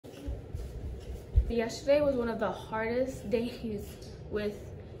Yesterday was one of the hardest days with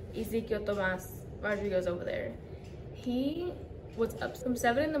Ezekiel Tomas Rodriguez over there. He was up from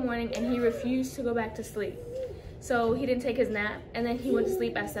 7 in the morning and he refused to go back to sleep. So he didn't take his nap and then he went to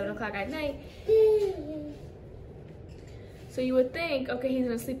sleep at 7 o'clock at night. So you would think, okay, he's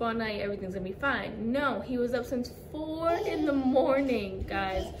gonna sleep all night, everything's gonna be fine. No, he was up since 4 in the morning,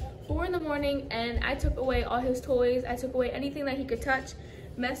 guys. 4 in the morning, and I took away all his toys. I took away anything that he could touch,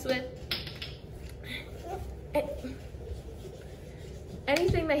 mess with.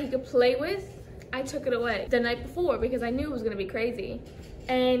 Anything that he could play with, I took it away the night before because I knew it was gonna be crazy.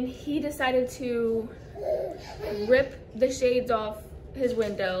 And he decided to rip the shades off his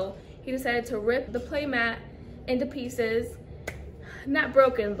window. He decided to rip the play mat into pieces. Not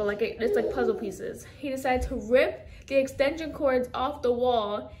broken, but like it's like puzzle pieces. He decided to rip the extension cords off the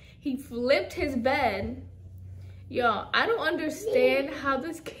wall. He flipped his bed. Y'all, I don't understand how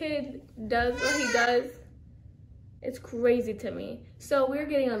this kid does what he does. It's crazy to me. So we're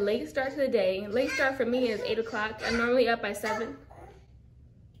getting a late start to the day. Late start for me is 8 o'clock. I'm normally up by 7.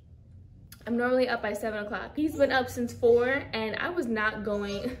 I'm normally up by 7 o'clock. He's been up since 4 and I was not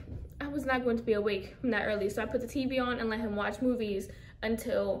going to be awake from that early. So I put the TV on and let him watch movies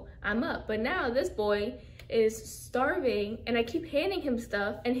until I'm up. But now this boy is starving and I keep handing him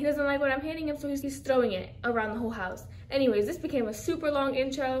stuff and he doesn't like what I'm handing him, so he's throwing it around the whole house. Anyways, this became a super long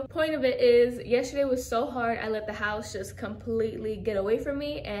intro. Point of it is, yesterday was so hard, I let the house just completely get away from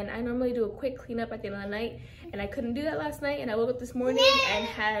me, and I normally do a quick cleanup at the end of the night, and I couldn't do that last night, and I woke up this morning and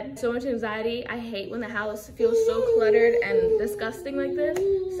had so much anxiety. I hate when the house feels so cluttered and disgusting like this.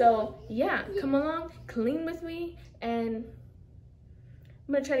 So yeah, come along, clean with me, and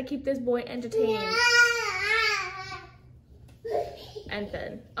I'm gonna try to keep this boy entertained and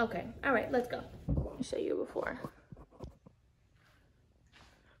fed. Okay, all right, let's go. Let me show you before.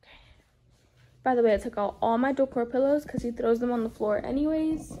 Okay. By the way, I took out all my decor pillows because he throws them on the floor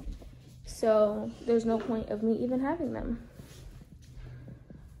anyways. So there's no point of me even having them.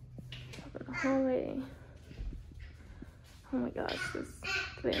 Over the hallway. Oh my gosh, this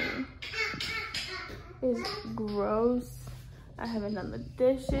thing is gross. I haven't done the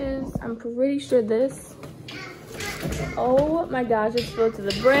dishes. I'm pretty sure this, oh my gosh, it's filled to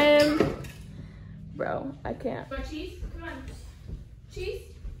the brim. Bro, I can't. Want cheese? Come on. Cheese?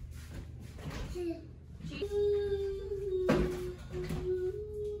 Cheese.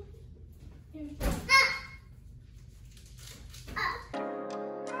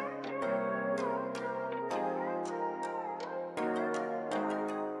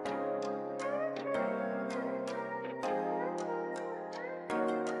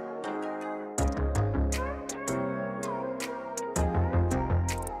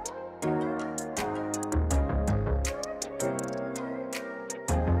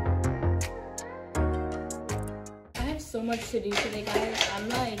 So much to do today, guys. I'm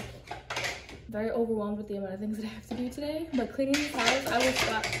like very overwhelmed with the amount of things that I have to do today. But cleaning this house,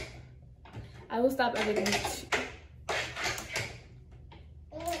 I will stop everything.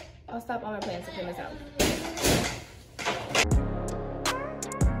 I'll stop all my plans to clean this house.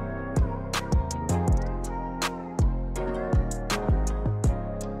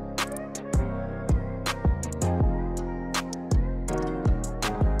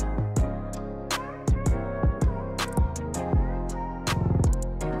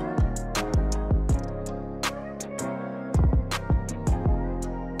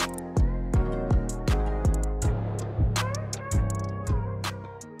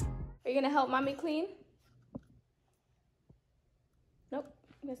 Are you gonna help mommy clean? Nope,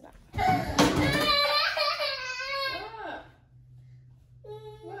 I guess not.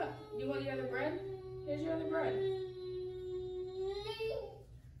 What? You want your other bread? Here's your other bread.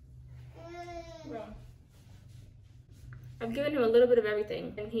 Bro. I've given him a little bit of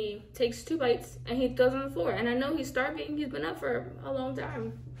everything, and he takes 2 bites and he goes on the floor. And I know he's starving. He's been up for a long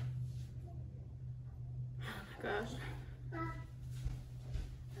time. Oh my gosh.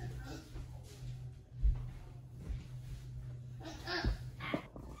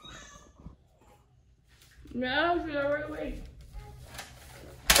 No, she's already awake.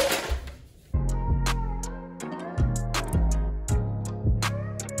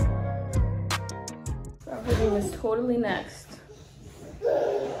 So everything is totally next.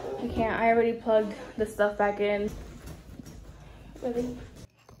 I can't, I already plugged the stuff back in. Ready?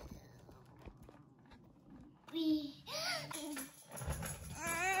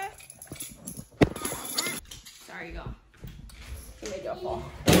 Sorry, you go. You made y'all fall.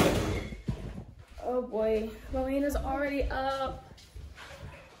 Oh boy, Moana's already up.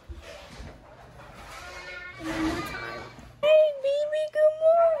 Hey baby, good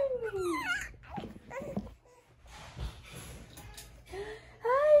morning.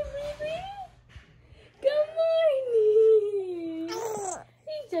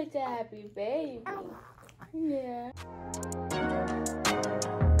 Happy baby. Yeah.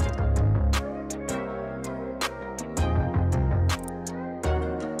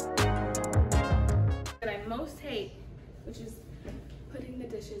 That I most hate, which is putting the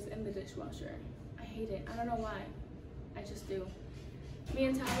dishes in the dishwasher. I hate it. I don't know why. I just do. Me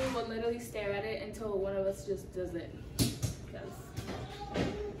and Tommy will literally stare at it until one of us just does it.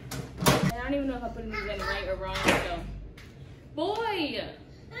 And I don't even know if I'm putting these in right or wrong, so. Boy!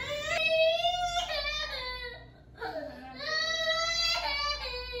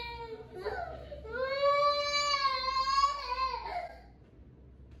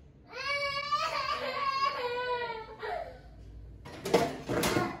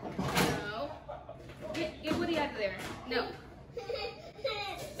 Get Woody out of there. No.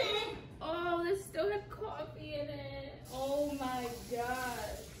 Oh, this still had coffee in it. Oh my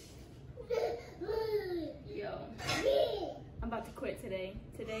gosh. Yo. I'm about to quit today.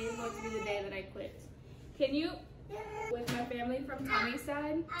 Today is going to be the day that I quit. Can you? With my family from Tommy's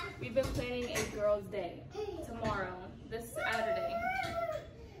side, we've been planning a girls' day tomorrow, this Saturday.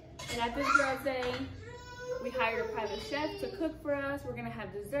 And at this girls' day, we hired a private chef to cook for us. We're gonna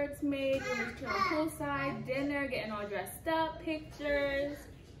have desserts made. We're gonna chill poolside, dinner, getting all dressed up, pictures,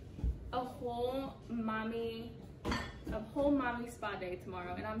 a whole mommy spa day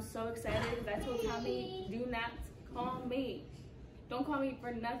tomorrow. And I'm so excited because I told Tommy, do not call me. Don't call me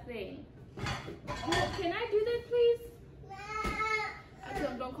for nothing. Oh, can I do this, please? I told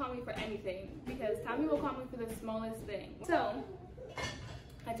him don't call me for anything because Tommy will call me for the smallest thing. So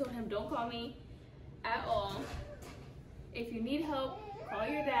I told him don't call me at all. If you need help, call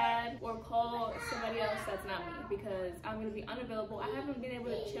your dad or call somebody else that's not me because I'm gonna be unavailable. I haven't been able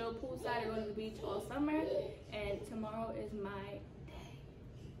to chill poolside or go to the beach all summer, and tomorrow is my day.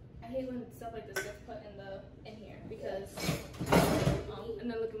 I hate when stuff like this gets put in here because and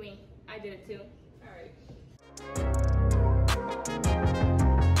then look at me, I did it too. All right.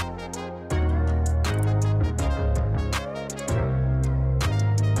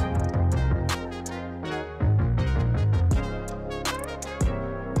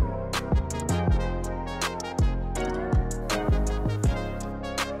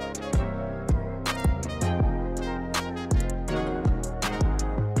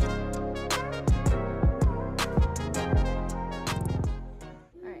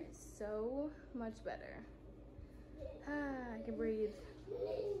 Much better. I can breathe.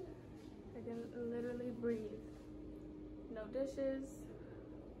 I can literally breathe. No dishes.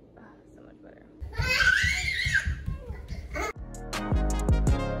 So much better.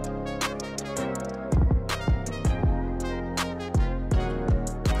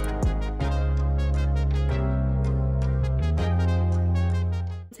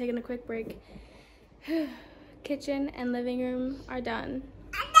 Taking a quick break. Kitchen and living room are done.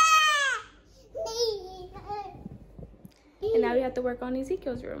 And now we have to work on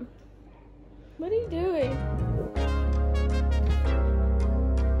Ezekiel's room. What are you doing?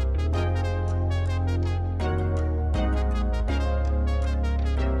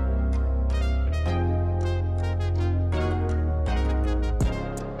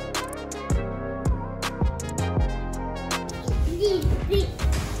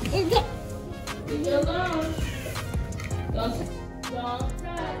 Leave it alone. Don't touch. Don't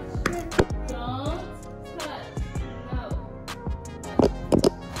touch. No.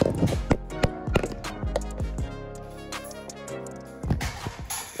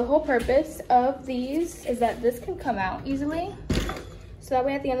 The whole purpose of these is that this can come out easily. So that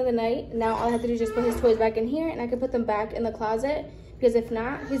way at the end of the night, now all I have to do is just put his toys back in here and I can put them back in the closet, because if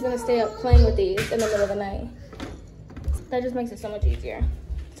not, he's gonna stay up playing with these in the middle of the night. That just makes it so much easier.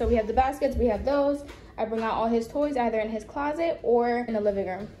 So we have the baskets, we have those. I bring out all his toys either in his closet or in the living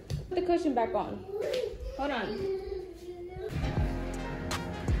room. Put the cushion back on. Hold on.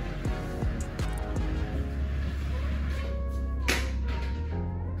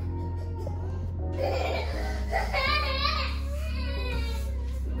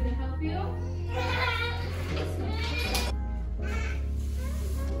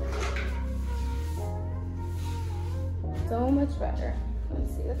 So much better.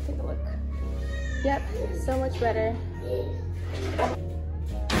 Let's see, let's take a look. Yep, so much better.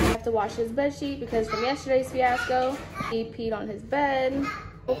 I have to wash his bed sheet because from yesterday's fiasco, he peed on his bed.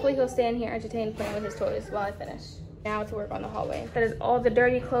 Hopefully he'll stay in here entertained playing with his toys while I finish. Now to work on the hallway. That is all the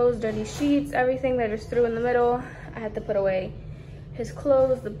dirty clothes, dirty sheets, everything that is through in the middle. I had to put away his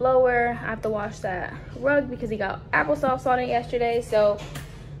clothes, the blower. I have to wash that rug because he got applesauce on it yesterday. So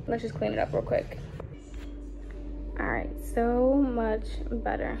let's just clean it up real quick. All right, so much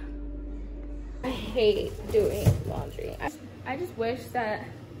better. I hate doing laundry. I just wish that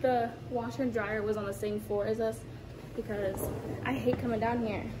the washer and dryer was on the same floor as us because I hate coming down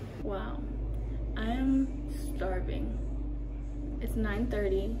here. Wow, I am starving. It's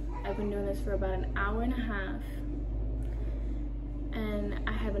 9:30. I've been doing this for about an hour and a half and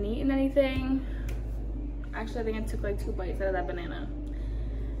I haven't eaten anything. Actually, I think I took like 2 bites out of that banana.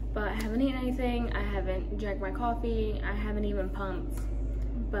 But I haven't eaten anything. I haven't drank my coffee. I haven't even pumped.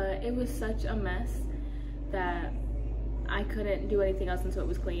 But it was such a mess that I couldn't do anything else until it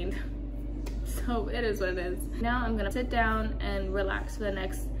was cleaned. So it is what it is. Now I'm gonna sit down and relax for the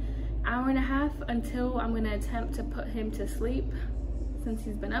next hour and a half until I'm gonna attempt to put him to sleep since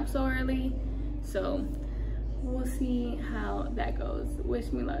he's been up so early. So we'll see how that goes.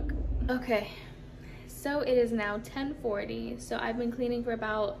 Wish me luck. Okay, so it is now 10:40. So I've been cleaning for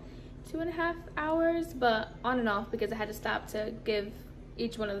about 2.5 hours, but on and off because I had to stop to give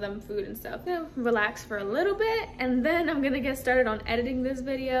each one of them food and stuff. I'm gonna relax for a little bit and then I'm gonna get started on editing this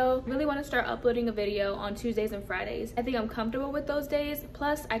video. I really want to start uploading a video on Tuesdays and Fridays. I think I'm comfortable with those days.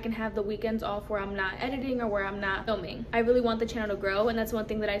 Plus I can have the weekends off where I'm not editing or where I'm not filming. I really want the channel to grow, and that's one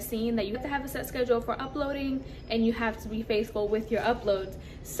thing that I've seen, that you have to have a set schedule for uploading and you have to be faithful with your uploads.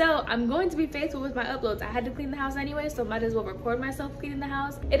 So I'm going to be faithful with my uploads. I had to clean the house anyway, so might as well record myself cleaning the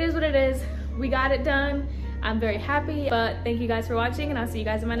house. It is what it is. We got it done. I'm very happy, but thank you guys for watching and I'll see you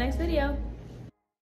guys in my next video.